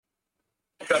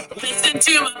Listen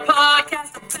to my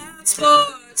podcast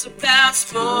about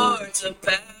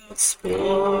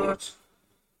sports.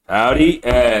 Howdy,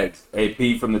 Ags.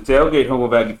 AP from the Tailgate, home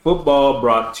of Aggie football,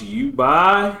 brought to you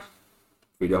by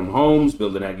Freedom Homes,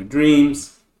 building Aggie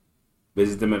dreams.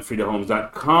 Visit them at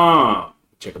freedomhomes.com.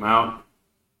 Check them out.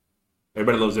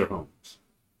 Everybody loves their homes.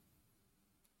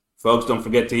 Folks, don't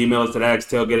forget to email us at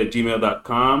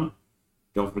agstailgate@gmail.com.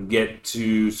 Don't forget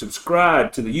to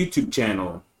subscribe to the YouTube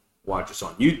channel. Watch us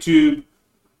on YouTube.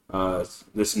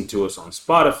 Listen to us on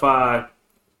Spotify,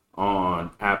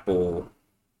 on Apple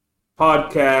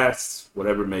Podcasts,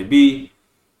 whatever it may be.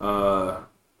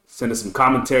 Send us some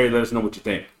commentary. Let us know what you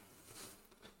think.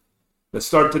 Let's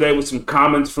start today with some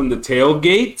comments from the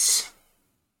Tailgates.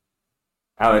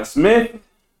 Alex Smith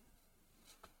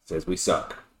says we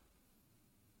suck.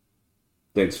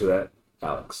 Thanks for that,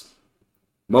 Alex.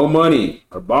 Mo Money,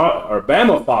 our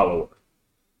Bama follower.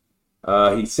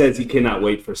 He says he cannot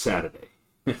wait for Saturday.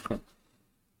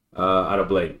 I don't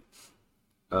blame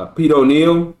him. Pete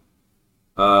O'Neill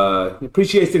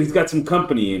appreciates that he's got some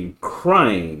company and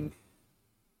crying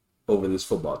over this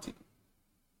football team.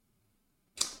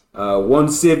 One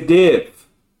Civ Div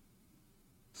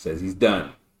says he's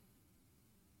done.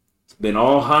 It's been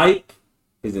all hype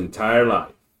his entire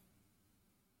life.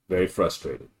 Very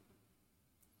frustrated.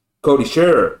 Cody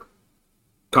Scherer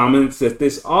comments that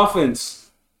this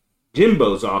offense,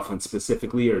 Jimbo's offense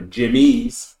specifically, or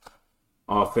Jimmy's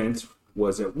offense,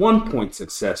 was at one point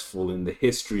successful in the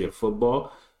history of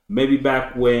football. Maybe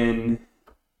back when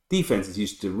defenses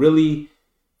used to really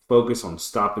focus on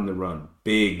stopping the run.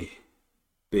 Big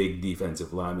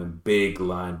defensive linemen, big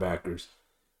linebackers.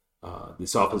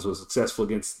 This offense was successful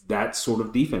against that sort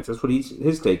of defense. That's what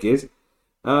his take is.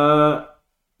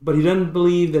 But he doesn't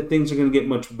believe that things are going to get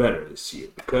much better this year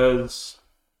because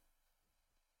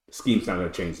the scheme's not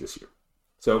going to change this year.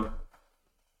 So,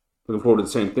 looking forward to the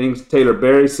same things. Taylor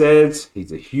Berry says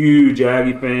he's a huge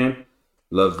Aggie fan.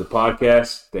 Loves the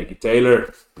podcast. Thank you,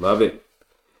 Taylor. Love it.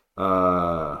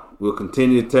 We're going to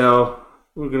continue to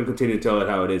tell it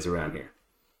how it is around here.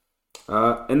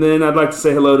 And then I'd like to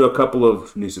say hello to a couple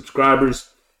of new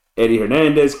subscribers. Eddie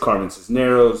Hernandez, Carmen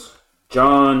Cisneros,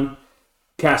 John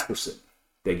Casperson.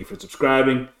 Thank you for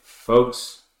subscribing.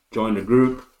 Folks, join the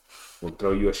group. We'll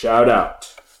throw you a shout out.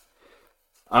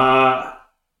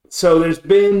 So there's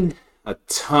been a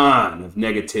ton of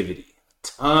negativity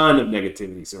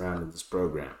surrounding this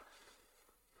program.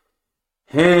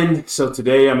 And so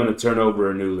today I'm going to turn over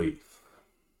a new leaf.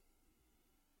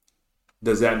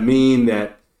 Does that mean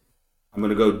that I'm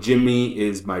going to go Jimmy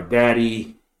is my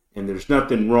daddy and there's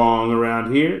nothing wrong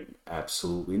around here?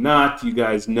 Absolutely not. You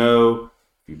guys know,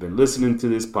 if you've been listening to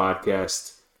this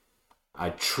podcast,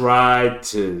 I try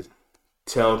to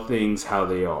tell things how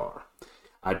they are.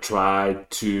 I try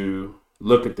to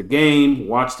look at the game,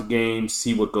 watch the game,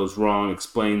 see what goes wrong,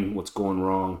 explain what's going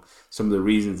wrong, some of the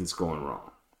reasons it's going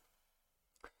wrong.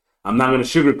 I'm not going to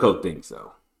sugarcoat things,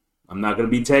 though. I'm not going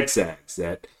to be Texags.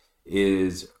 That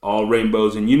is all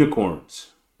rainbows and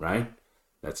unicorns, right?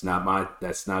 That's not going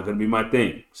to be my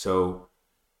thing. So,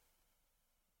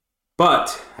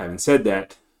 but having said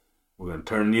that, we're going to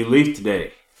turn a new leaf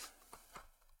today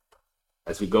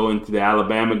as we go into the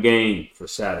Alabama game for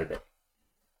Saturday.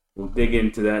 We'll dig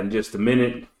into that in just a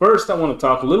minute. First, I want to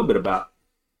talk a little bit about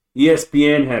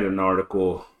ESPN had an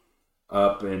article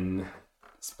up and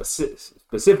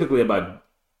specifically about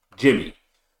Jimmy,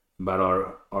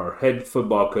 about our head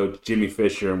football coach, Jimmy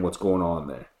Fisher, and what's going on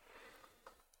there.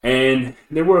 And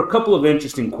there were a couple of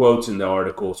interesting quotes in the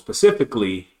article,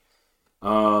 specifically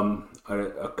a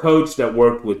coach that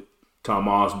worked with Tom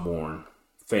Osborne,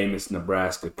 famous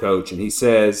Nebraska coach, and he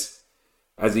says,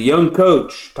 as a young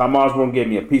coach, Tom Osborne gave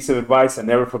me a piece of advice I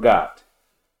never forgot.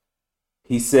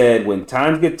 He said, when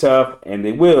times get tough, and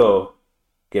they will,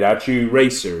 get out your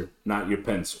eraser, not your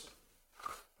pencil.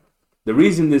 The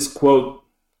reason this quote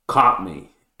caught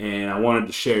me, and I wanted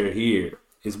to share it here,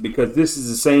 is because this is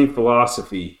the same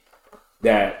philosophy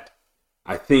that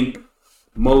I think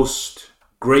most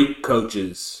great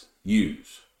coaches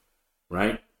use,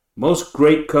 right? Most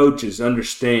great coaches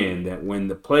understand that when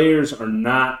the players are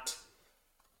not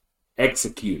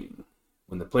executing,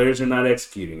 and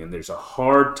there's a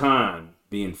hard time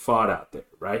being fought out there,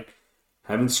 right?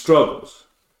 Having struggles.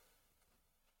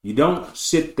 You don't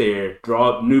sit there, draw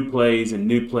up new plays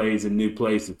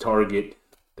to target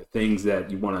the things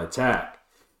that you want to attack.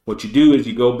 What you do is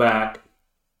you go back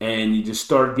and you just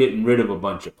start getting rid of a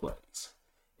bunch of plays.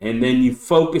 And then you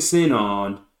focus in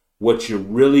on what you're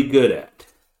really good at.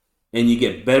 And you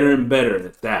get better and better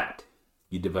at that.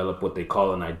 You develop what they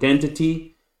call an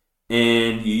identity,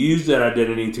 and you use that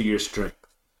identity to your strength.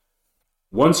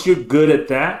 Once you're good at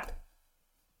that,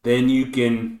 then you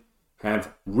can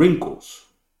have wrinkles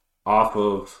off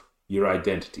of your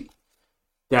identity.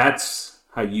 That's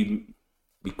how you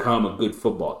become a good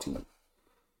football team.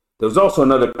 There was also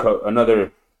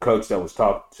another coach that was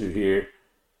talked to here.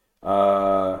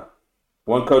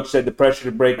 One coach said the pressure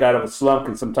to break out of a slump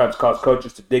can sometimes cause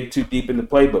coaches to dig too deep in the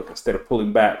playbook instead of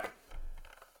pulling back.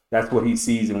 That's what he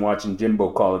sees in watching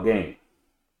Jimbo call a game.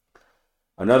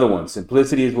 Another one,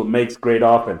 simplicity is what makes great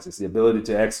offenses, the ability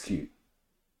to execute.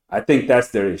 I think that's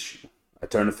their issue. I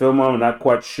turn the film on, I'm not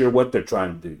quite sure what they're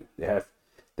trying to do.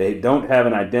 They don't have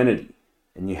an identity,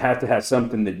 and you have to have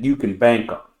something that you can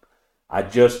bank on. I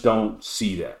just don't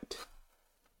see that.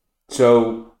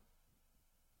 So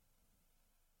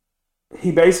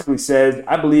he basically says,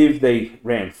 I believe they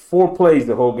ran 4 plays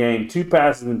the whole game, 2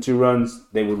 passes and 2 runs.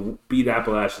 They would beat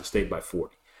Appalachian State by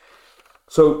 40.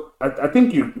 So I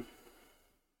think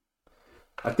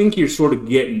you're sort of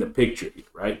getting the picture here,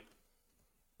 right?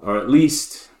 Or at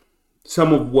least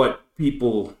some of what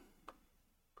people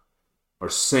are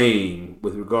saying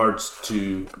with regards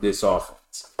to this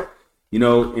offense. You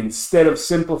know, instead of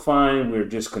simplifying, we're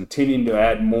just continuing to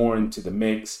add more into the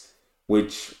mix,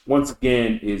 which once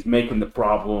again is making the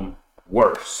problem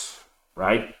worse,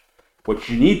 right? What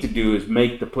you need to do is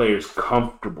make the players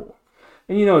comfortable.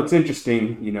 And, you know, it's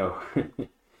interesting, you know,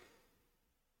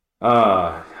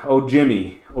 old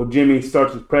Jimmy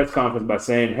starts his press conference by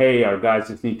saying, hey, our guys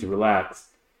just need to relax.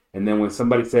 And then when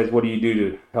somebody says, what do you do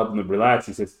to help them to relax?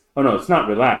 He says, oh, no, it's not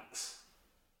relax.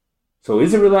 So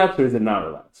is it relax or is it not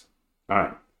relax? All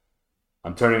right.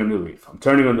 I'm turning a new leaf. I'm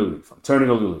turning a new leaf.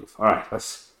 All right.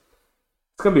 It's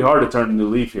going to be hard to turn a new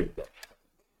leaf here today.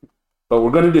 But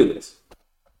we're going to do this.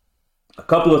 A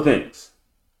couple of things.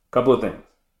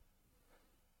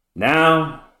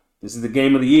 Now, this is the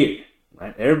game of the year.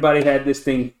 Right? Everybody had this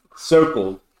thing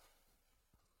circled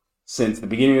since the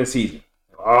beginning of the season.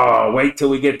 Oh, wait till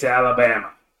we get to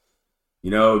Alabama. You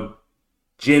know,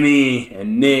 Jimmy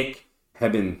and Nick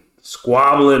have been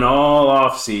squabbling all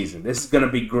off season. This is going to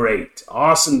be great.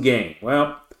 Awesome game.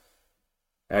 Well,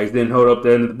 Aggies didn't hold up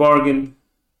the end of the bargain.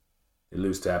 They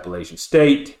lose to Appalachian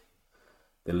State.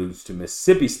 They lose to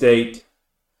Mississippi State.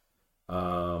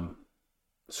 Sort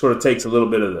of takes a little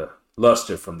bit of the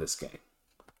luster from this game,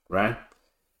 right?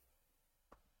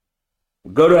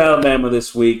 We go to Alabama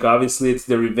this week. Obviously, it's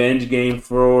the revenge game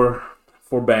for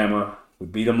Bama. We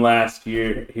beat them last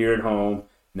year here at home.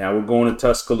 Now we're going to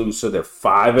Tuscaloosa. They're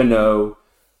 5-0.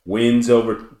 Wins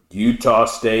over Utah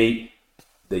State,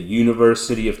 the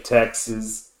University of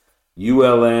Texas,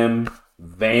 ULM,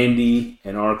 Vandy,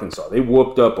 and Arkansas. They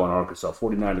whooped up on Arkansas,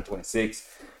 49-26.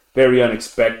 Very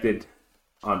unexpected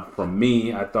from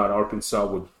me. I thought Arkansas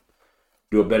would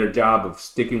do a better job of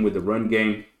sticking with the run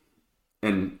game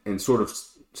and sort of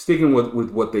sticking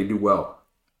with what they do well.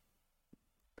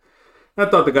 I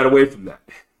thought they got away from that.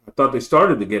 I thought they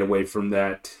started to get away from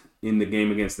that in the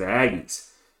game against the Aggies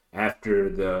after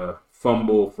the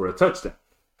fumble for a touchdown.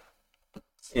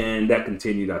 And that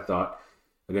continued, I thought,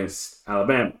 against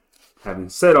Alabama. Having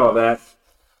said all that,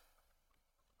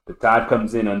 the Tide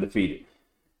comes in undefeated.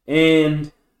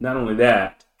 And not only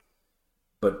that,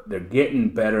 but they're getting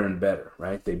better and better,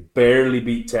 right? They barely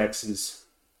beat Texas.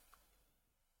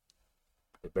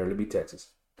 But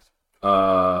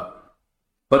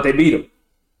they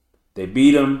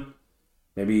beat them.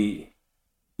 Maybe,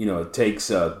 you know, it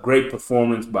takes a great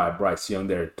performance by Bryce Young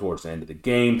there towards the end of the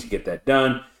game to get that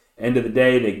done. End of the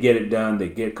day, they get it done. They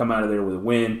come out of there with a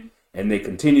win, and they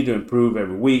continue to improve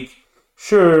every week.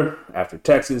 Sure, after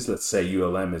Texas, let's say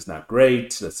ULM is not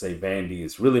great. Let's say Vandy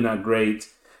is really not great.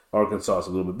 Arkansas is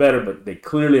a little bit better, but they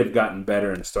clearly have gotten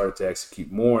better and started to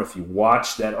execute more. If you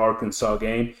watch that Arkansas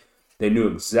game, they knew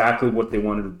exactly what they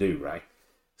wanted to do, right?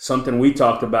 Something we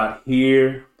talked about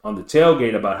here on the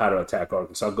tailgate about how to attack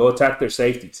Arkansas. Go attack their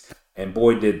safeties. And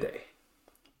boy, did they.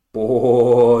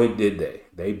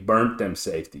 They burnt them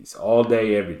safeties all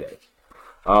day, every day.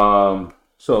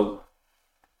 So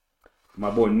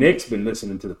my boy Nick's been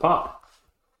listening to the pod.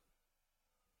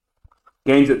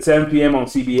 Game's at 7 p.m. on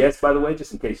CBS, by the way,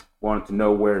 just in case you wanted to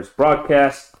know where it's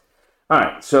broadcast. All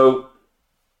right, so,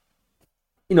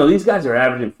 you know, these guys are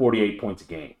averaging 48 points a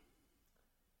game.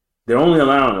 They're only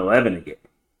allowing 11 a game.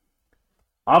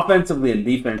 Offensively and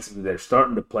defensively, they're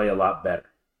starting to play a lot better.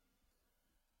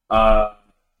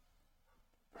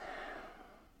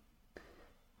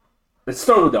 Let's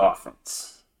start with the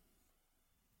offense.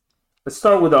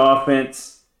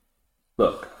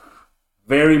 Look,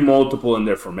 very multiple in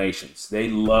their formations. They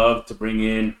love to bring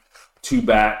in 2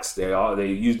 backs. They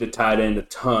use the tight end a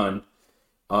ton.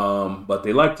 But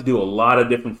they like to do a lot of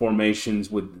different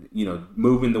formations with,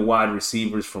 moving the wide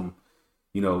receivers from,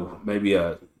 maybe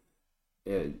a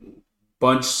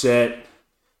bunch set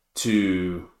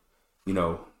to,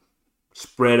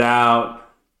 spread out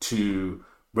to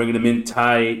bringing them in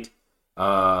tight.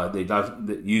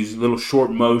 They use little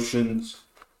short motions.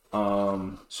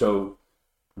 So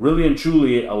really and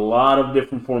truly, a lot of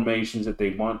different formations that they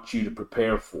want you to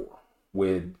prepare for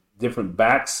with different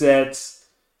back sets.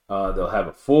 They'll have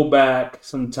a fullback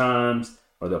sometimes,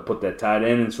 or they'll put that tight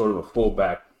end in sort of a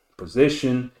fullback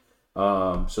position.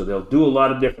 So they'll do a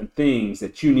lot of different things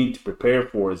that you need to prepare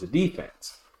for as a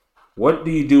defense. What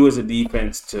do you do as a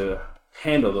defense to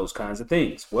handle those kinds of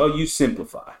things? Well, you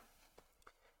simplify.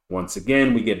 Once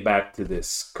again, we get back to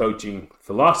this coaching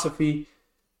philosophy.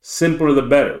 Simpler the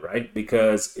better, right?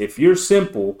 Because if you're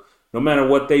simple, no matter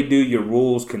what they do, your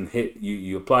rules can hit you.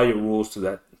 You apply your rules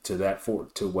to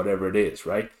whatever it is,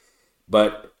 right?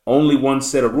 But only one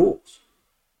set of rules.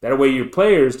 That way your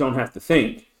players don't have to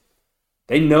think.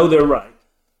 They know they're right.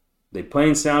 They play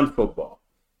in sound football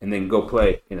and then go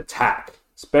play in attack,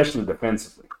 especially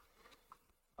defensively.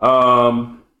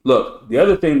 Look, the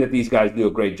other thing that these guys do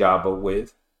a great job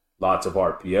with, lots of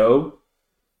RPO,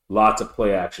 lots of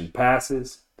play action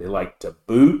passes. They like to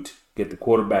boot, get the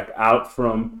quarterback out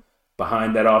from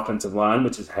behind that offensive line,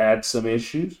 which has had some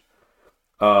issues.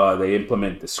 They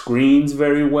implement the screens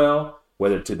very well,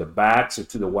 whether to the backs or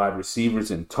to the wide receivers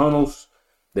in tunnels.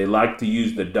 They like to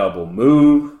use the double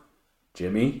move.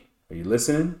 Jimmy, are you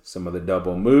listening? Some of the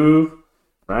double move,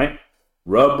 right?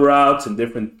 Rub routes and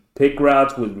different pick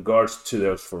routes with regards to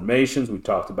those formations. We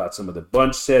talked about some of the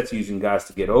bunch sets, using guys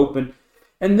to get open.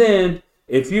 And then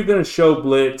if you're going to show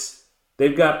blitz,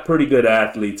 they've got pretty good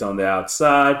athletes on the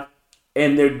outside,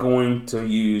 and they're going to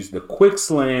use the quick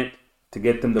slant to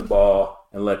get them the ball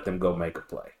and let them go make a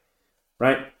play,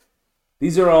 right?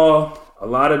 These are all a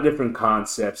lot of different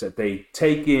concepts that they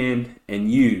take in and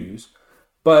use,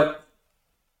 but,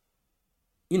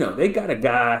 they got a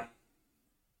guy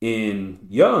in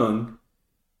Young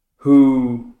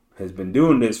who has been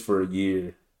doing this for a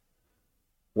year,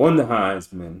 won the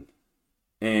Heisman,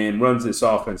 and runs this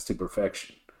offense to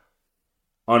perfection.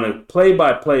 On a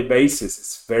play-by-play basis,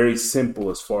 it's very simple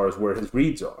as far as where his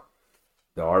reads are.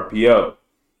 The RPO,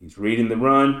 he's reading the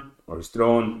run, or he's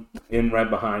throwing in right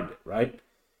behind it, right?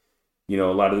 A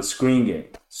lot of the screen game,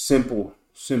 simple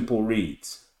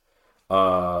reads.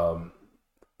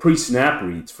 Pre-snap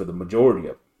reads for the majority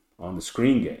of them on the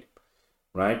screen game,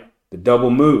 right? The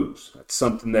double moves, that's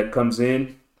something that comes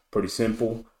in, pretty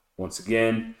simple. Once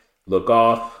again, look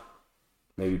off,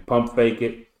 maybe pump fake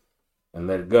it, and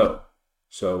let it go.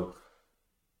 So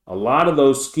a lot of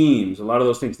those schemes, a lot of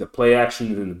those things, the play action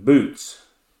in the boots,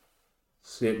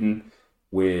 sitting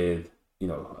with,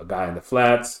 a guy in the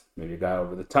flats, maybe a guy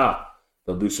over the top.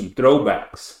 They'll do some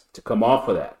throwbacks to come off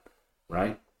of that,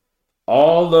 right?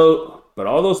 But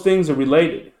all those things are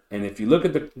related. And if you look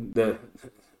at the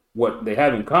what they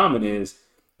have in common is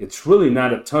it's really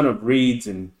not a ton of reads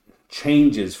and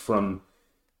changes from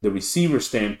the receiver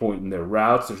standpoint in their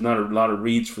routes. There's not a lot of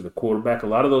reads for the quarterback. A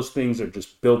lot of those things are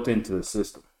just built into the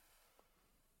system.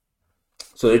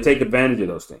 So they take advantage of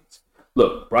those things.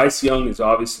 Look, Bryce Young is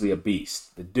obviously a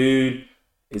beast. The dude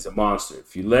is a monster.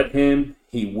 If you let him,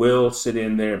 he will sit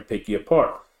in there and pick you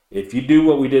apart. If you do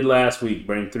what we did last week,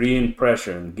 bring 3 in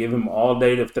pressure and give him all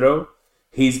day to throw,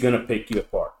 he's going to pick you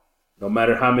apart, no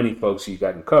matter how many folks you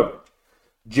got in coverage.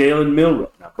 Jalen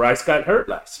Milroe. Now, Bryce got hurt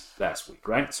last week,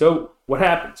 right? So what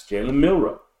happens? Jalen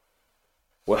Milroe.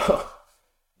 Well,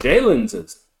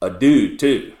 Jalen's a dude,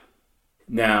 too.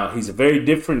 Now, he's a very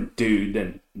different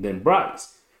dude than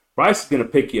Bryce. Bryce is going to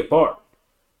pick you apart.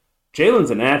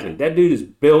 Jalen's an athlete. That dude is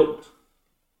built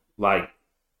like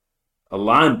a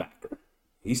linebacker.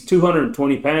 He's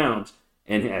 220 pounds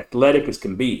and athletic as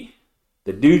can be.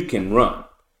 The dude can run.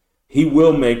 He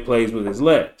will make plays with his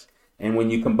legs. And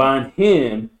when you combine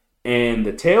him and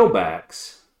the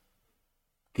tailbacks,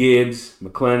 Gibbs,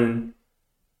 McLennan,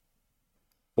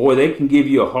 boy, they can give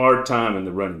you a hard time in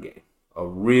the running game. A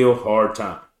real hard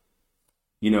time.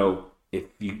 If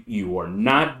you are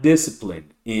not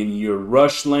disciplined in your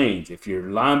rush lanes, if your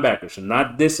linebackers are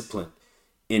not disciplined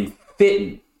in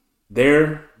fitting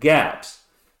their gaps,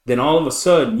 then all of a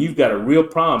sudden you've got a real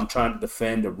problem trying to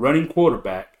defend a running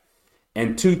quarterback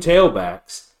and 2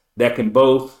 tailbacks that can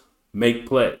both make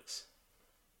plays.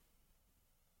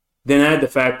 Then add the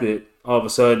fact that all of a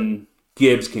sudden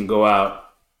Gibbs can go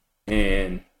out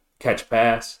and catch a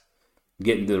pass,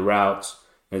 get into the routes,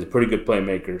 and is a pretty good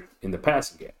playmaker in the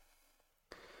passing game.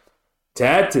 To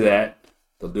add to that,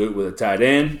 they'll do it with a tight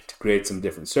end to create some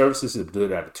different services. They'll do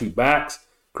it out of 2 backs.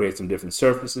 create some different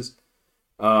surfaces.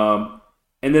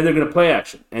 And then they're going to play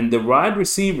action. And the wide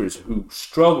receivers who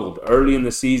struggled early in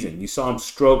the season, you saw them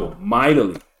struggle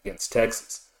mightily against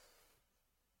Texas.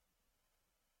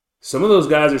 Some of those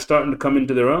guys are starting to come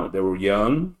into their own. They were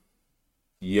young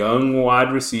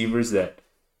wide receivers that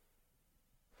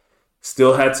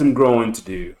still had some growing to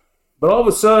do. But all of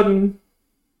a sudden,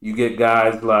 you get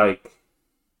guys like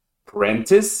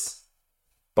Prentice.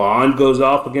 Bond goes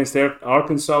off against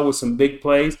Arkansas with some big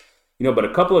plays. But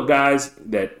a couple of guys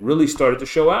that really started to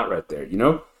show out right there,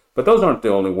 But those aren't the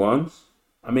only ones.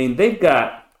 I mean, they've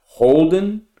got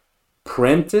Holden,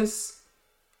 Prentice,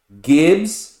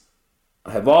 Gibbs,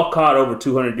 have all caught over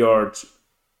 200 yards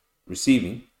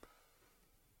receiving.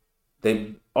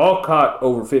 They've all caught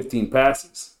over 15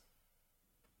 passes.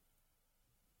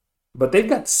 But they've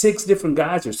got 6 different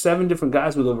guys or 7 different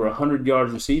guys with over 100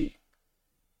 yards receiving.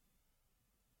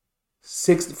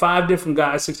 5 different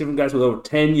guys, 6 different guys with over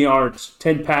 10 yards,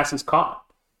 10 passes caught.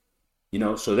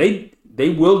 So they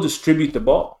will distribute the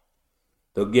ball.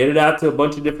 They'll get it out to a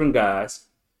bunch of different guys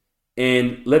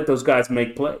and let those guys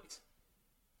make plays.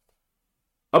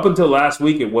 Up until last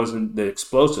week, it wasn't the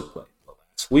explosive play.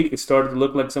 Last week, it started to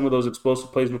look like some of those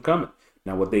explosive plays were coming.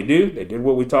 Now, what they did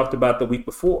what we talked about the week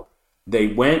before. They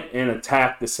went and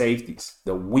attacked the safeties,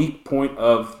 the weak point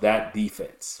of that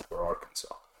defense for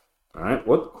Arkansas. All right,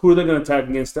 who are they going to attack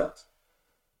against us?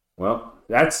 Well,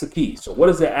 that's the key. So what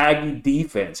does the Aggie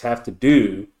defense have to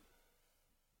do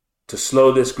to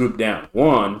slow this group down?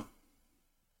 One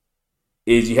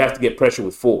is you have to get pressure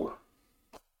with 4.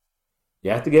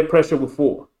 You have to get pressure with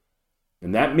 4.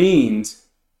 And that means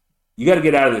you got to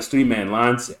get out of this 3-man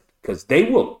line set because they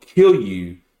will kill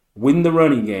you, win the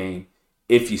running game,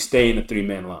 if you stay in a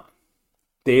 3-man line.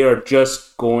 They are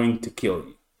just going to kill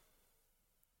you.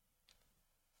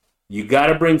 You got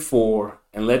to bring 4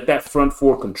 and let that front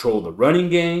 4 control the running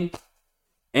game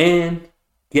and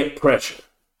get pressure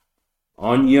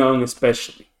on Young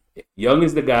especially. If Young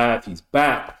is the guy, if he's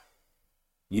back,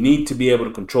 you need to be able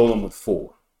to control him with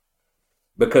 4.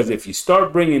 Because if you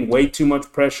start bringing way too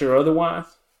much pressure otherwise,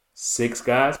 6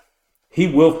 guys, he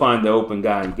will find the open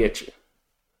guy and get you.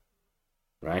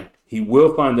 Right? He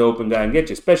will find the open guy and get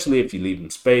you, especially if you leave him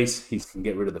space. He can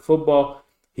get rid of the football.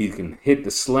 He can hit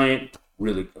the slant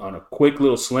really on a quick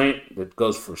little slant that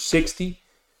goes for 60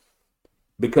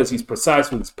 because he's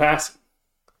precise with his passing.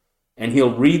 And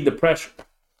he'll read the pressure.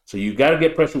 So you got to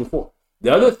get pressure with 4.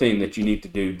 The other thing that you need to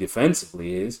do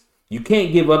defensively is you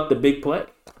can't give up the big play.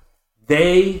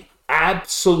 They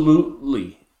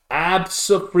absolutely live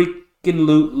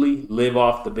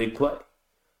off the big play.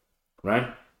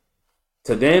 Right?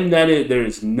 To them, there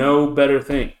is no better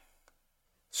thing.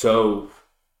 So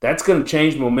that's going to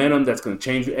change momentum. That's going to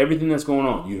change everything that's going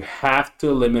on. You have to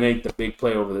eliminate the big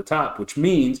play over the top, which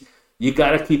means you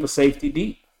got to keep a safety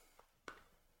deep.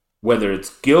 Whether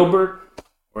it's Gilbert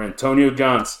or Antonio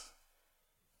Johnson,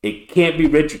 it can't be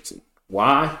Richardson.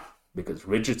 Why? Because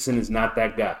Richardson is not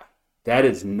that guy. That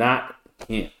is not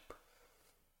him.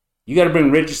 You got to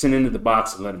bring Richardson into the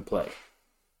box and let him play.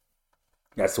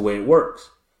 That's the way it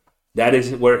works. That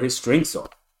is where his strengths are.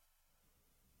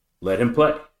 Let him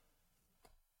play.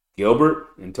 Gilbert,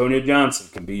 Antonio Johnson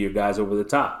can be your guys over the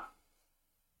top.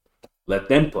 Let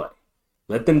them play.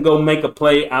 Let them go make a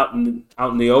play out in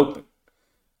the open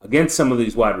against some of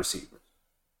these wide receivers.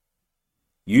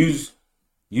 Use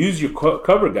your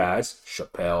cover guys,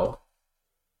 Chappelle,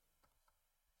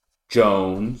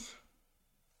 Jones,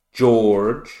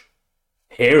 George,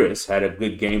 Harris had a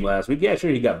good game last week. Yeah,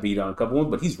 sure, he got beat on a couple ones,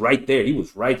 but he's right there. He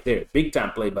was right there. Big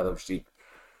time play by the receiver.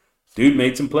 Dude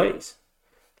made some plays.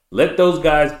 Let those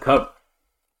guys cover.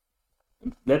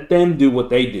 Let them do what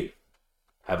they do.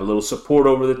 Have a little support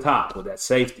over the top with that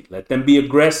safety. Let them be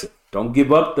aggressive. Don't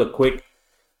give up the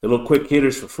little quick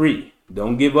hitters for free.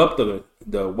 Don't give up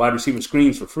the wide receiver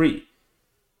screens for free.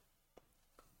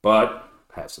 But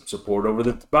have some support over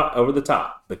the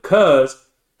top because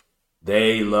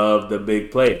they love the big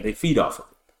play. They feed off of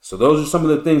it. So those are some of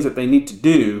the things that they need to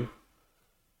do.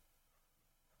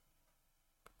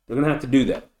 They're going to have to do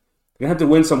that. They're going to have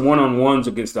to win some one-on-ones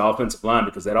against the offensive line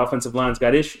because that offensive line's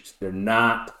got issues. They're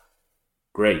not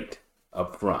great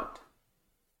up front.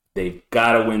 They've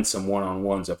got to win some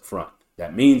one-on-ones up front.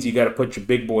 That means you got to put your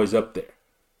big boys up there.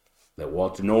 Let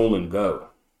Walter Nolan go.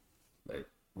 Let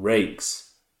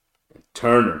Rakes and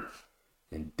Turner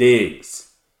and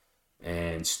Diggs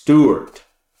and Stewart.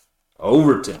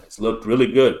 Overton has looked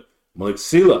really good. Malik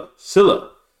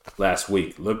Silla last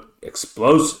week looked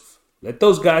explosive. Let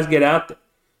those guys get out there.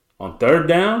 On third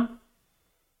down,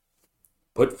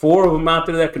 put 4 of them out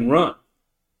there that can run.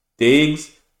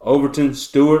 Diggs, Overton,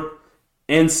 Stewart,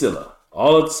 and Silla.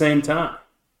 all at the same time.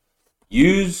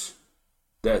 Use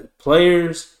the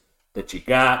players that you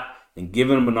got and give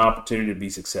them an opportunity to be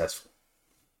successful.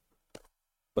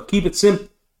 But keep it simple.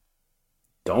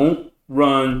 Don't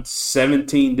run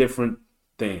 17 different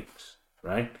things,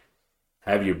 right?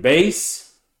 Have your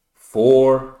base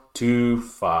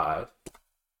 4-2-5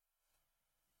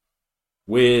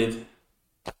 with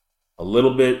a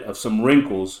little bit of some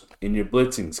wrinkles in your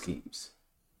blitzing schemes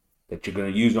that you're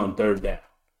going to use on third down.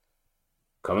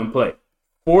 Come and play.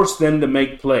 Force them to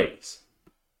make plays.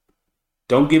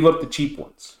 Don't give up the cheap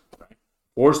ones. Right?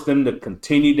 Force them to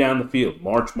continue down the field.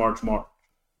 March.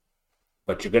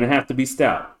 But you're going to have to be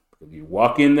stout. If you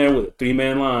walk in there with a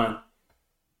 3-man line,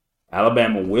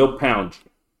 Alabama will pound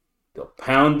you. They'll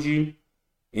pound you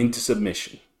into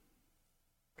submission.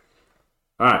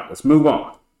 All right, let's move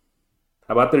on.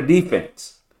 How about their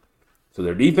defense? So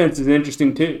their defense is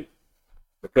interesting too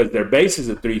because their base is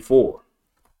a 3-4.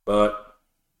 But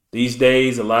these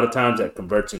days, a lot of times that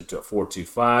converts into a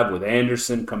 4-2-5 with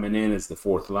Anderson coming in as the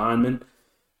fourth lineman,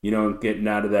 getting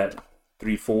out of that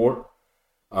 3-4.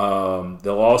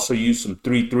 They'll also use some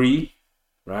 3-3,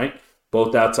 right?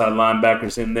 Both outside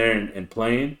linebackers in there and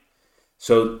playing.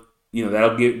 So,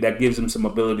 that gives them some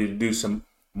ability to do some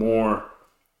more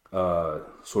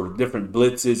sort of different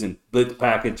blitzes and blitz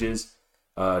packages.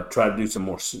 Try to do some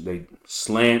more. They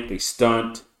slant, they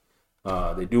stunt,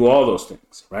 they do all those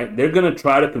things, right? They're going to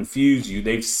try to confuse you.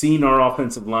 They've seen our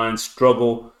offensive line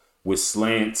struggle with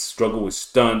slants, struggle with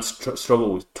stunts,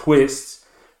 struggle with twists.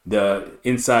 The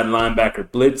inside linebacker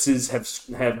blitzes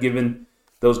have given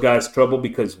those guys trouble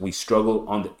because we struggle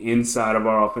on the inside of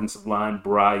our offensive line.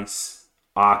 Bryce,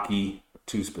 Aki,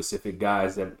 two specific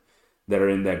guys that are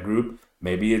in that group.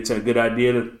 Maybe it's a good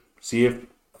idea to see if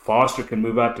Foster can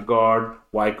move out to guard,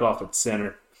 Wyckoff at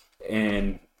center,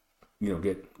 and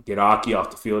get Aki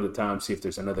off the field at times, see if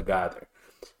there's another guy there.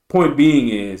 Point being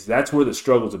is that's where the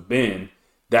struggles have been.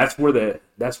 That's where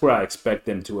I expect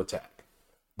them to attack.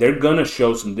 They're going to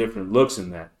show some different looks in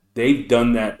that. They've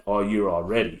done that all year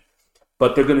already.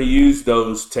 But they're going to use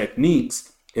those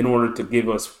techniques in order to give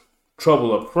us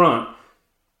trouble up front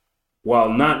while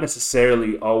not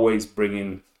necessarily always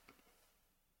bringing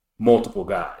multiple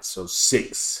guys. So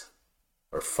 6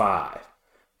 or 5,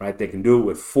 right? They can do it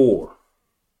with 4.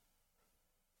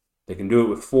 They can do it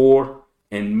with 4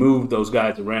 and move those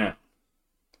guys around.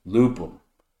 Loop them,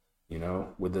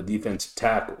 with the defensive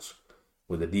tackles,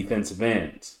 with the defensive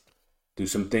ends. Do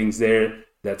some things there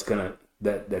that's gonna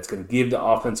give the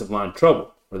offensive line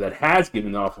trouble, or that has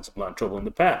given the offensive line trouble in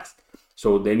the past.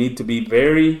 So they need to be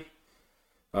very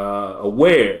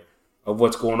aware of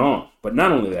what's going on. But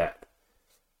not only that,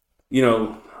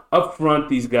 up front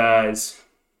these guys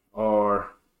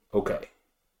are okay.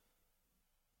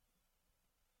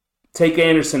 Take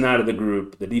Anderson out of the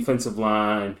group. The defensive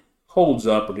line holds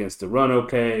up against the run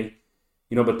okay.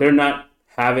 But they're not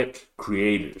havoc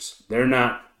creators. They're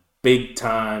not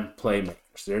big-time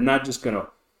playmakers. They're not just going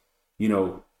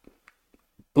to,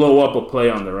 blow up a play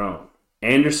on their own.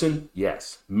 Anderson,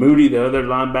 yes. Moody, the other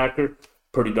linebacker,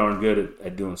 pretty darn good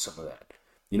at doing some of that.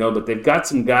 But they've got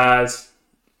some guys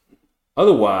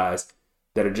otherwise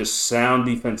that are just sound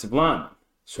defensive linemen.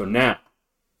 So now,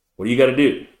 what do you got to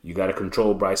do? You got to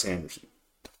control Bryce Anderson,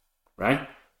 right?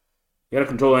 You got to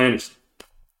control Anderson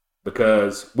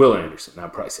because Will Anderson,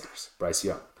 not Bryce Anderson, Bryce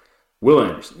Young. Will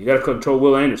Anderson. You got to control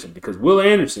Will Anderson because Will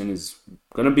Anderson is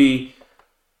going to be,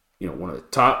 one of the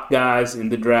top guys in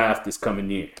the draft this coming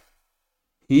year.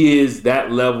 He is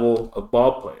that level of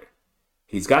ball player.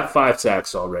 He's got 5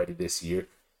 sacks already this year.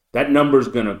 That number is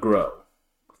going to grow.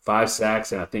 5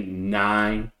 sacks and I think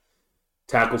 9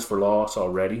 tackles for loss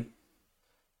already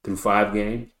through 5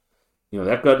 games.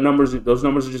 Those numbers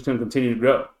are just going to continue to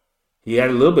grow. He had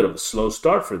a little bit of a slow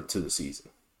start to the season.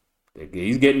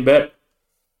 He's getting better.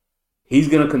 He's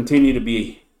going to continue to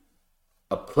be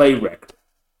a play record.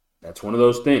 That's one of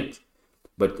those things.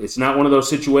 But it's not one of those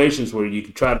situations where you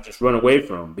can try to just run away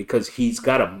from him because he's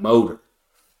got a motor,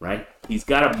 right? He's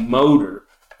got a motor,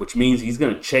 which means he's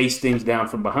going to chase things down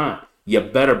from behind. You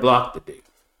better block the dude.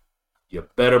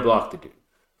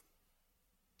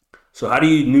 So how do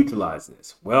you neutralize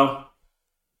this? Well,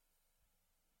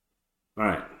 all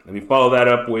right, let me follow that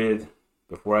up with,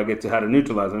 before I get to how to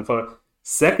neutralize them,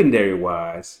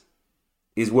 secondary-wise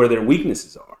is where their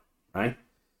weaknesses are, right?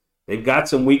 They've got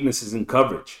some weaknesses in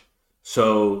coverage.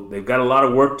 So they've got a lot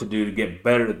of work to do to get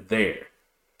better there.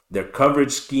 Their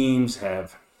coverage schemes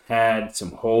have had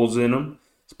some holes in them,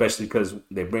 especially because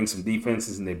they bring some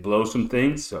defenses and they blow some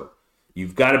things. So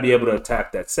you've got to be able to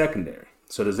attack that secondary.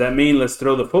 So does that mean let's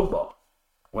throw the football?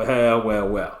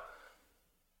 Well.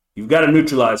 You've got to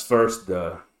neutralize first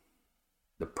the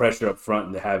the pressure up front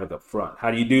and the havoc up front.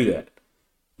 How do you do that?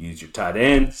 Use your tight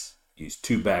ends, use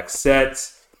 2-back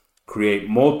sets, create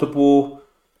multiple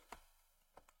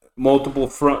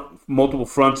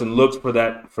fronts and looks for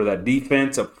that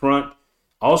defense up front.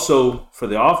 Also, for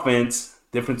the offense,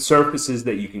 different surfaces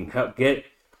that you can help get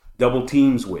double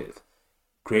teams with.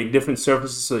 Create different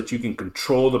surfaces so that you can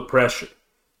control the pressure.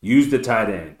 Use the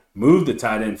tight end. Move the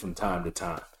tight end from time to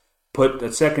time. Put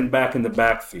the second back in the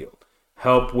backfield.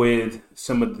 Help with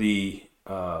some of the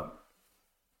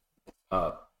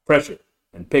pressure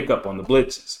and pickup on the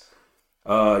blitzes.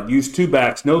 Use 2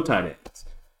 backs, no tight ends.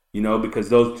 Because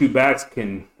those 2 backs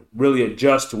can really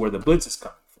adjust to where the blitz is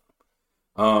coming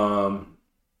from.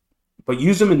 But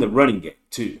use them in the running game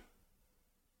too.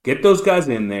 Get those guys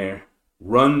in there.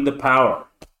 Run the power.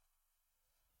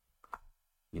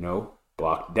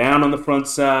 Block down on the front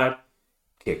side.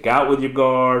 Kick out with your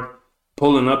guard.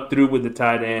 Pulling up through with the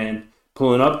tight end.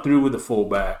 Pulling up through with the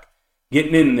fullback.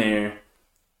 Getting in there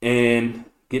and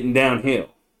getting downhill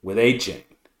with A-chain.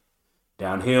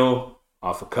 Downhill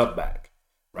off a cutback.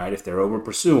 Right? If they're over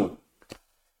pursuing.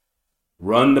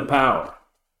 Run the power.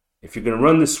 If you're going to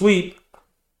run the sweep,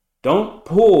 don't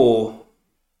pull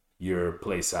your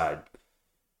play side.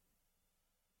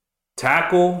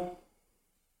 Tackle,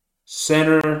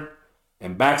 center,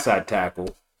 and backside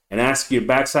tackle, and ask your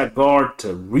backside guard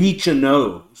to reach a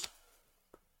nose.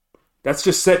 That's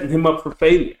just setting him up for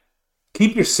failure.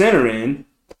 Keep your center in,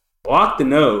 block the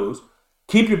nose,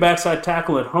 keep your backside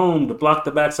tackle at home to block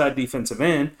the backside defensive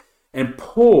end, and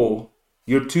pull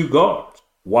your 2 guards.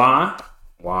 Why?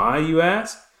 Why, you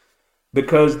ask?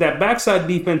 Because that backside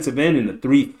defensive end in a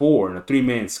 3-4, in a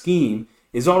 3-man scheme,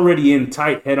 is already in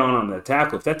tight head-on on the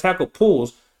tackle. If that tackle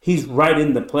pulls, he's right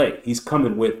in the play. He's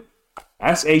coming with it.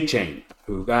 That's A-Chain,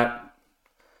 who got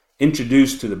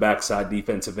introduced to the backside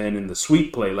defensive end in the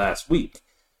sweep play last week.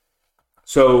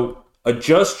 So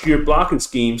adjust your blocking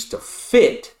schemes to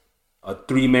fit a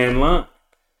 3-man line,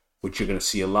 which you're going to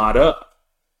see a lot of.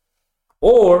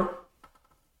 Or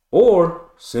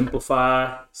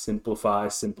simplify.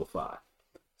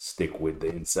 Stick with the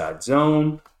inside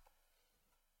zone,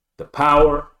 the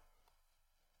power,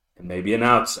 and maybe an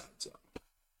outside zone.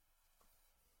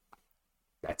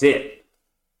 That's it.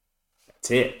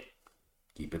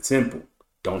 Keep it simple.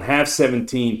 Don't have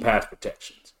 17 pass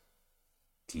protections.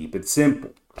 Keep it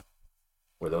simple.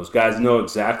 Where those guys know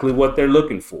exactly what they're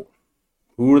looking for.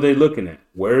 Who are they looking at?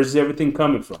 Where is everything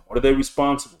coming from? What are they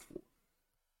responsible for?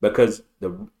 Because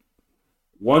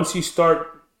once you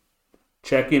start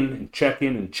checking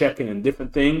and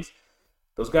different things,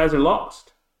 those guys are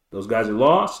lost.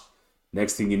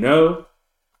 Next thing you know,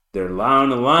 they're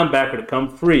allowing a linebacker to come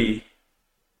free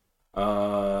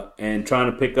and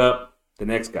trying to pick up the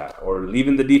next guy, or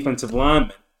leaving the defensive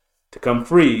lineman to come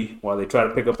free while they try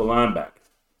to pick up a linebacker.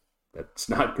 That's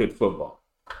not good football.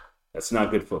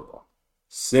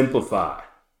 Simplify.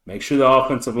 Make sure the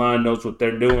offensive line knows what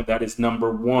they're doing. That is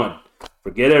number 1.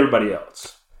 Forget everybody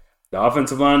else. The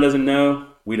offensive line doesn't know.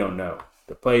 We don't know.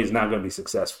 The play is not going to be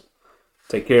successful.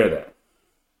 Take care of that.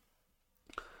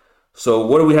 So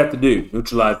what do we have to do?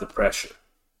 Neutralize the pressure.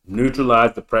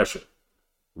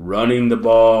 Running the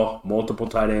ball, multiple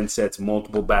tight end sets,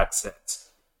 multiple back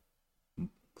sets.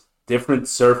 Different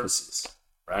surfaces,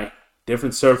 right?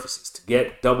 Different surfaces to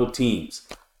get double teams.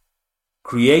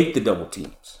 Create the double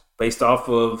teams based off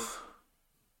of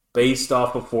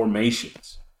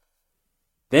formations.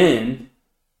 Then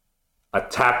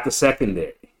attack the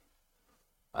secondary.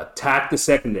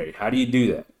 How do you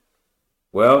do that?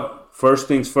 Well, first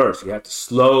things first, you have to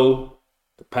slow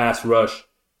the pass rush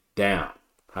down.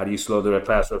 How do you slow the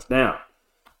pass rush down?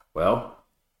 Well,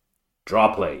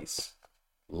 draw plays.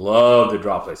 Love the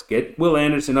draw plays. Get Will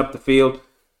Anderson up the field,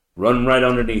 run right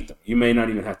underneath him. You may not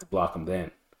even have to block him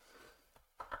then.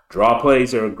 Draw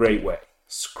plays are a great way.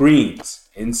 Screens,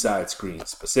 inside screens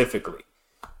specifically.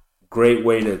 Great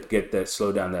way to get that,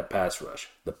 slow down that pass rush.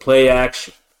 The play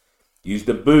action. Use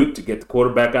the boot to get the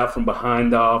quarterback out from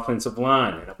behind the offensive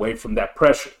line and away from that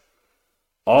pressure.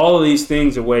 All of these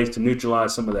things are ways to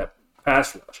neutralize some of that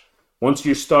pass rush. Once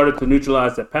you started to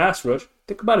neutralize that pass rush,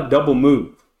 think about a double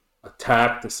move.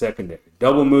 Attack the secondary.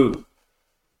 Double move.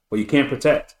 Well, you can't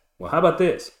protect. Well, how about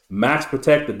this? Max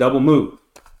protect the double move.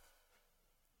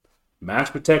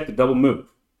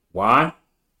 Why?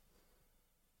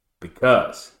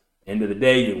 Because end of the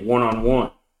day, you're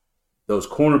one-on-one. Those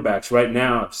cornerbacks right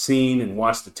now have seen and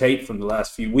watched the tape from the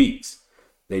last few weeks.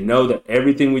 They know that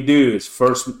everything we do is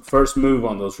first move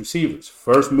on those receivers.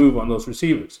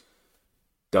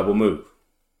 Double move.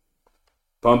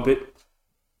 Pump it.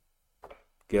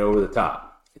 Get over the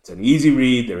top. It's an easy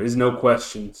read. There is no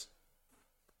questions.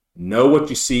 Know what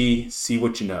you see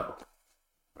what you know.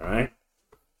 All right?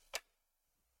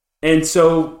 And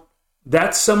so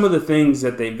that's some of the things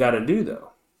that they've got to do, though.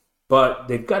 But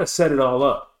they've got to set it all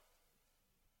up.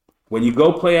 When you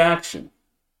go play action,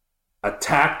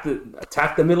 attack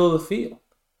the middle of the field.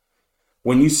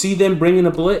 When you see them bringing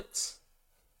a blitz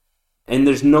and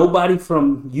there's nobody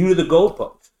from you to the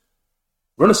goalpost,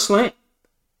 run a slant.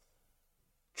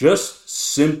 Just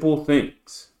simple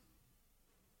things.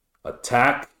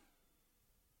 Attack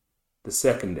the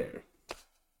secondary.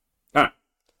 All right.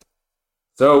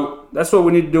 So that's what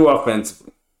we need to do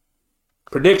offensively.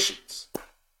 Predictions.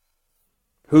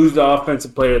 Who's the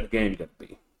offensive player of the game going to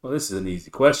be? Well, this is an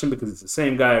easy question because it's the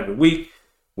same guy every week.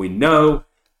 We know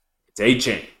it's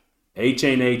A-Chain.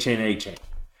 A-Chain, A-Chain, A-Chain.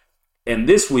 And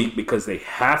this week, because they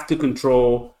have to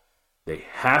control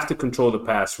the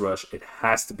pass rush, it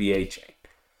has to be A-Chain.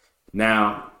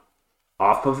 Now,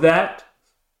 off of that,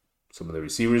 some of the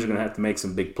receivers are going to have to make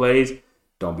some big plays.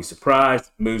 Don't be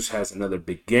surprised. Moose has another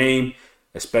big game,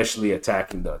 especially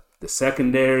attacking the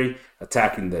secondary,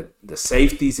 attacking the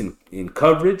safeties in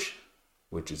coverage,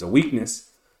 which is a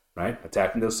weakness, right?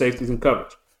 Attacking those safeties in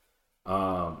coverage.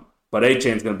 But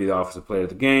A-Chain's going to be the offensive player of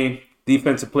the game.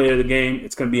 Defensive player of the game,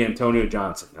 it's going to be Antonio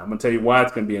Johnson. I'm going to tell you why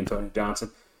it's going to be Antonio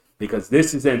Johnson, because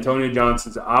this is Antonio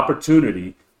Johnson's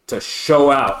opportunity to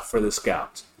show out for the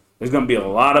scouts. There's going to be a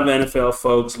lot of NFL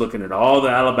folks looking at all the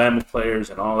Alabama players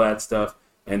and all that stuff.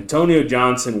 Antonio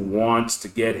Johnson wants to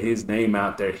get his name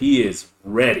out there. He is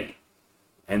ready.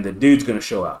 And the dude's going to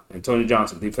show out. Antonio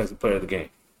Johnson, defensive player of the game.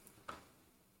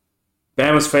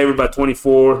 Bama's favored by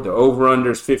 24. The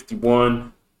over-under is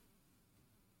 51.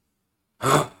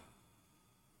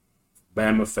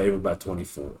 Bama favored by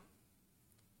 24.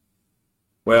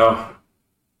 Well,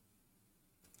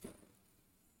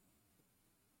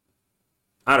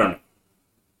 I don't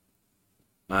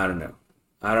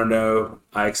know.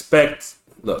 I expect,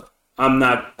 look, I'm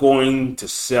not trying to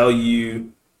sell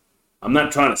you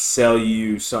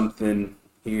something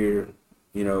here,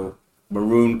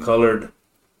 maroon colored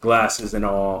glasses and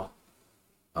all.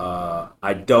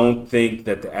 I don't think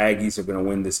that the Aggies are going to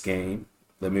win this game.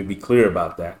 Let me be clear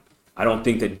about that. I don't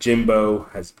think that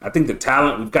I think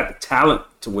we've got the talent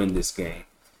to win this game.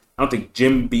 I don't think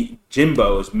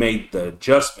Jimbo has made the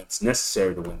adjustments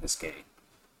necessary to win this game.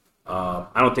 I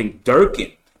don't think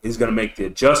Durkin is going to make the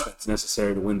adjustments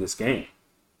necessary to win this game.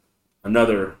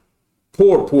 Another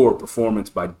poor performance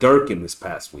by Durkin this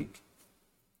past week.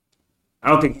 I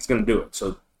don't think he's going to do it.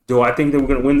 So do I think that we're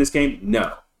going to win this game? No.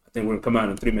 I think we're going to come out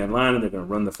in a three-man line and they're going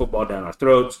to run the football down our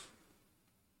throats.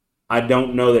 I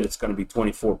don't know that it's going to be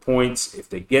 24 points. If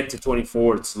they get to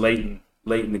 24, it's late in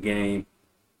the game.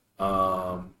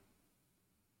 But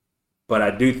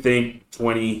I do think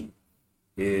 20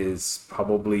 is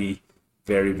probably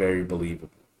very, very believable.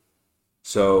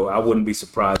 So I wouldn't be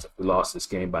surprised if we lost this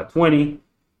game by 20.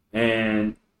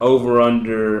 And over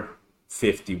under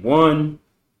 51,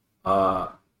 I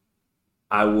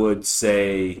would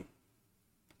say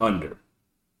under.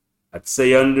 I'd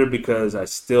say under because I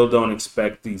still don't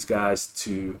expect these guys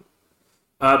to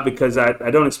because I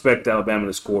don't expect Alabama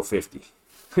to score 50.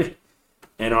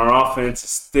 And our offense is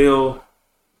still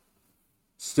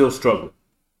struggling.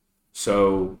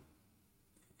 So,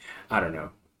 I don't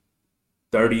know.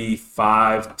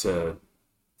 35 to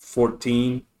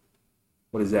 14.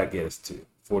 What does that get us to?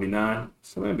 49?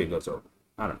 So maybe it goes over.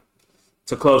 I don't know.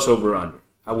 It's a close over-under.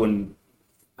 I'm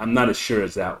not as sure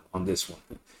as that on this one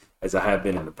as I have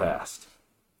been in the past.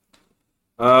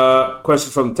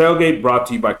 Question from the tailgate brought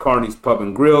to you by Carney's Pub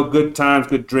and Grill. Good times,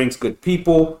 good drinks, good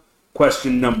people.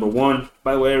 Question number 1.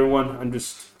 By the way, everyone, I'm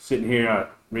just sitting here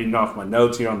reading off my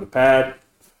notes here on the pad.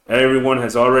 Everyone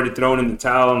has already thrown in the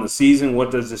towel on the season. What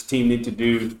does this team need to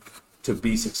do to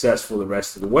be successful the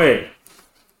rest of the way?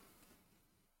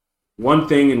 One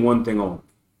thing and one thing only.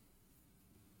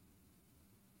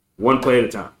 One play at a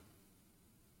time.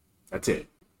 That's it.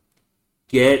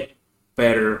 Get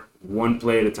better one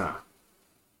play at a time.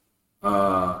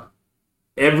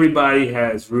 Everybody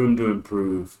has room to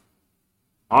improve.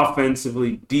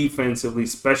 Offensively, defensively,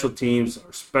 special teams.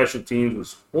 Our special teams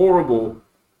was horrible.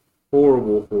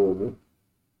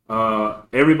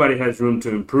 Everybody has room to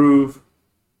improve.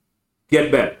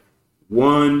 Get better.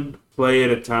 One play at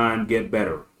a time, get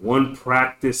better. One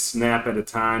practice snap at a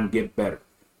time, get better.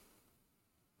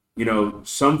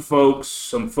 Some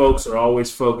folks are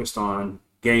always focused on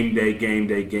game day.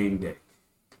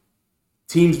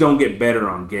 Teams don't get better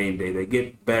on game day. They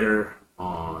get better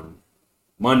on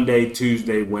Monday,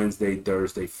 Tuesday, Wednesday,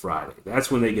 Thursday, Friday. That's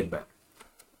when they get better.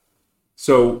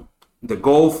 So the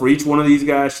goal for each one of these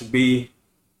guys should be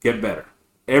get better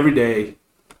every day,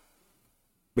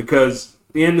 Because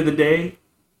at the end of the day,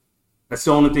 that's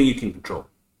the only thing you can control.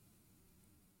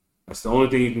 That's the only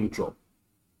thing you can control.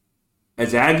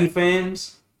 As Aggie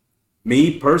fans,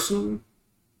 me personally,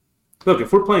 look,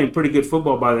 if we're playing pretty good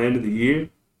football by the end of the year,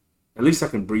 at least I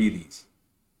can breathe easy.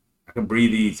 I can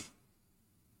breathe easy.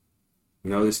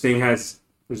 You know, this thing there's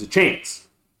a chance.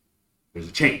 There's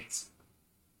a chance.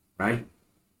 Right?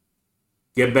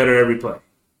 Get better every play.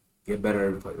 Get better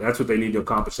every play. That's what they need to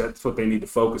accomplish. That's what they need to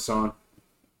focus on.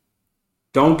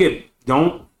 Don't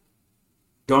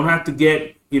have to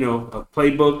get, you know, a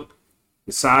playbook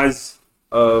the size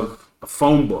of a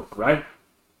phone book, right?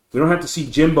 We don't have to see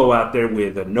Jimbo out there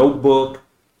with a notebook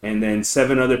and then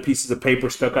 7 other pieces of paper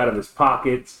stuck out of his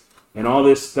pockets and all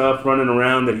this stuff running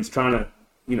around that he's trying to,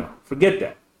 you know, forget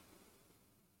that.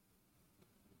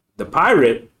 The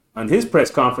Pirate, on his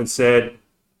press conference, said,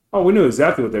 oh, we knew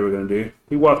exactly what they were going to do.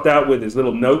 He walked out with his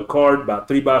little note card, about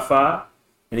 3x5,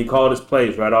 and he called his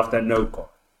plays right off that note card.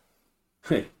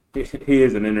 He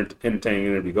is an entertaining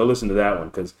interview. Go listen to that one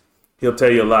because he'll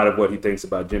tell you a lot of what he thinks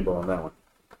about Jimbo on that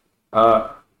one.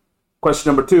 Question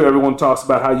number 2, everyone talks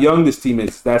about how young this team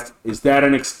is. Is that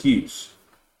an excuse?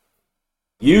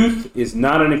 Youth is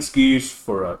not an excuse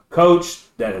for a coach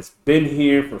that has been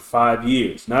here for 5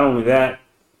 years. Not only that,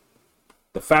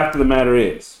 the fact of the matter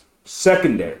is,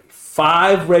 secondary,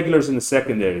 5 regulars in the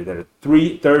secondary that are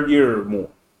third year or more.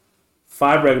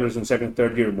 5 regulars in second,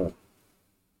 third year or more.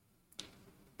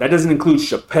 That doesn't include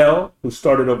Chappelle, who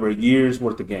started over a year's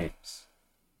worth of games.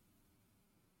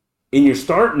 In your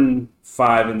starting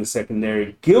 5 in the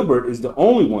secondary, Gilbert is the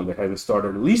only one that hasn't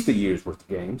started at least a year's worth of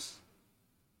games.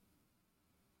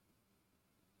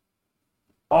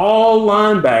 All the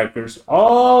linebackers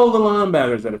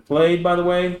that have played, by the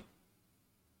way,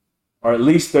 are at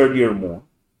least third year or more.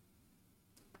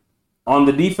 On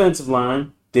the defensive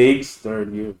line, Diggs,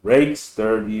 third year. Rakes,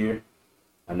 third year.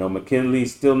 I know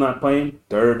McKinley's still not playing,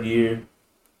 third year.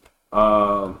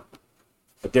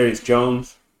 Darius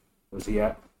Jones, where's he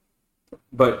at?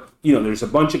 But, you know, there's a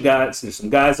bunch of guys. There's some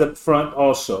guys up front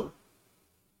also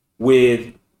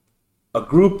with a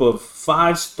group of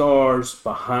 5 stars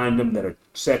behind them that are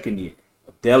second year.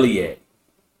 Delier,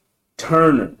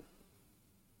 Turner,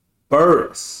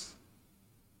 Burris.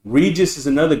 Regis is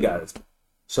another guy.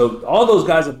 So all those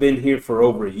guys have been here for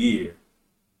over a year.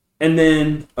 And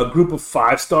then a group of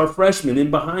 5-star freshmen in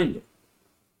behind it.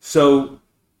 So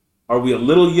are we a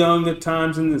little young at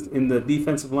times in the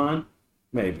defensive line?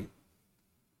 Maybe.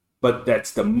 But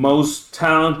that's the most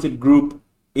talented group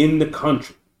in the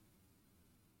country.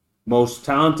 Most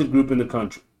talented group in the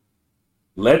country.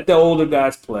 Let the older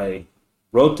guys play.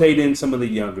 Rotate in some of the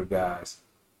younger guys.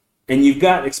 And you've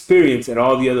got experience at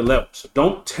all the other levels. So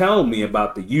don't tell me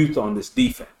about the youth on this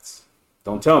defense.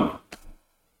 Don't tell me.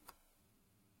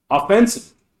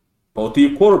 Offensively, both of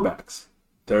your quarterbacks,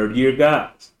 third-year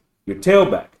guys. Your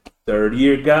tailback,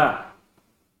 third-year guy.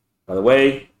 By the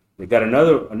way, they got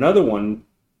another one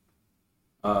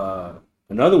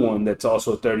that's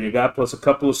also a third-year guy, plus a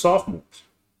couple of sophomores.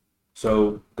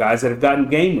 So guys that have gotten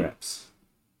game reps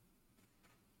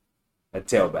at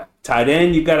tailback. Tight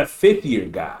end, you got a 5th-year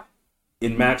guy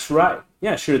in Max Wright.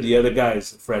 Yeah, sure, the other guy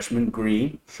is a freshman,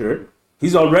 Green. Sure,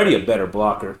 he's already a better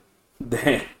blocker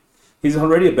than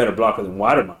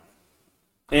Weidemeyer.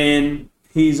 And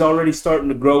he's already starting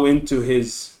to grow into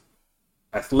his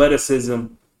athleticism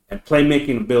and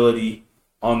playmaking ability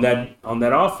on that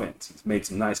offense. He's made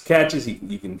some nice catches.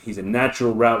 He's a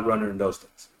natural route runner and those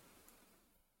things.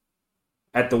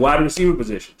 At the wide receiver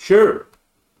position, sure,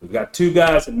 we've got 2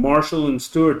 guys in Marshall and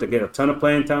Stewart that get a ton of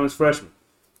playing time as freshmen.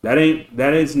 That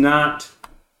is not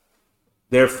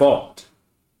their fault.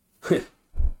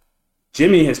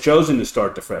 Jimmy has chosen to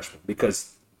start the freshman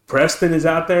because Preston is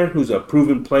out there, who's a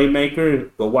proven playmaker.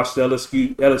 Go watch the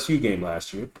LSU game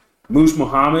last year. Moose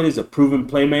Muhammad is a proven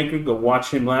playmaker. Go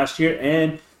watch him last year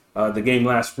and the game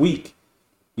last week,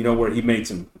 you know, where he made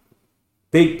some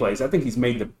big plays. I think he's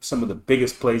made some of the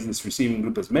biggest plays this receiving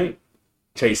group has made.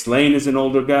 Chase Lane is an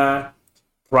older guy.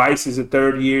 Price is a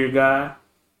third-year guy.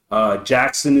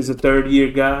 Jackson is a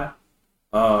third-year guy.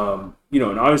 You know,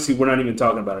 and obviously we're not even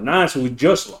talking about a 9, so we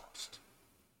just lost.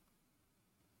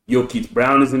 Keith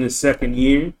Brown is in his 2nd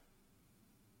year.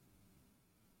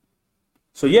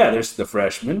 So, yeah, there's the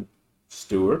freshman,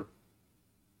 Stewart,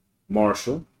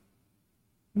 Marshall,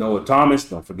 Noah Thomas,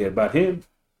 don't forget about him.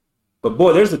 But,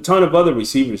 boy, there's a ton of other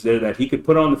receivers there that he could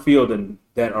put on the field and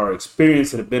that are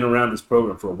experienced and have been around this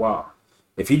program for a while.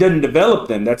 If he doesn't develop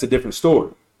them, that's a different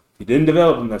story. If he didn't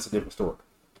develop them, that's a different story.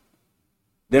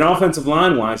 Then offensive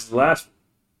line-wise, the last one.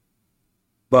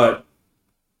 But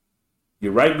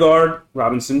your right guard,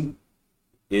 Robinson,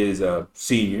 is a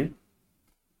senior.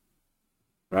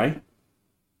 right?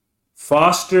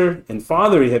 Foster and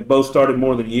Fatherly have both started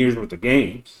more than a year's worth of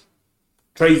games.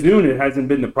 Trey Zune hasn't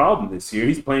been the problem this year.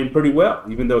 He's playing pretty well,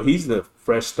 even though he's the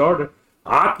fresh starter.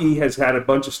 Aki has had a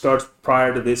bunch of starts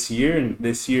prior to this year, and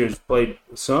this year has played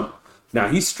some. Now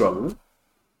he's struggling,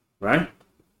 right?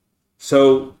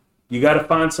 So you got to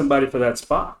find somebody for that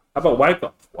spot. How about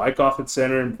Wyckoff? Wyckoff at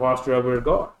center and Foster over at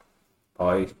guard.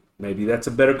 Probably, maybe that's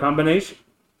a better combination.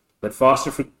 Let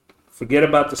Foster forget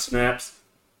about the snaps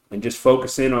and just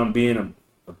focus in on being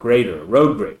a grader, a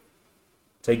road grader.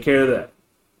 Take care of that,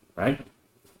 right?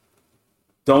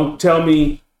 Don't tell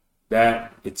me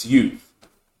that it's youth.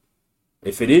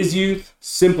 If it is youth,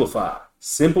 simplify.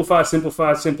 Simplify,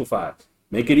 simplify, simplify.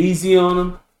 Make it easy on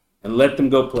them and let them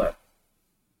go play.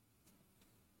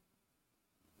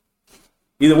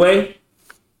 Either way,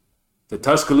 to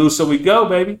Tuscaloosa we go,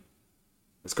 baby.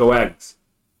 Let's go Aggies.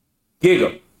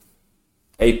 Giggle.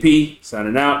 AP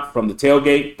signing out from the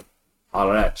tailgate.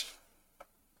 Holler at you.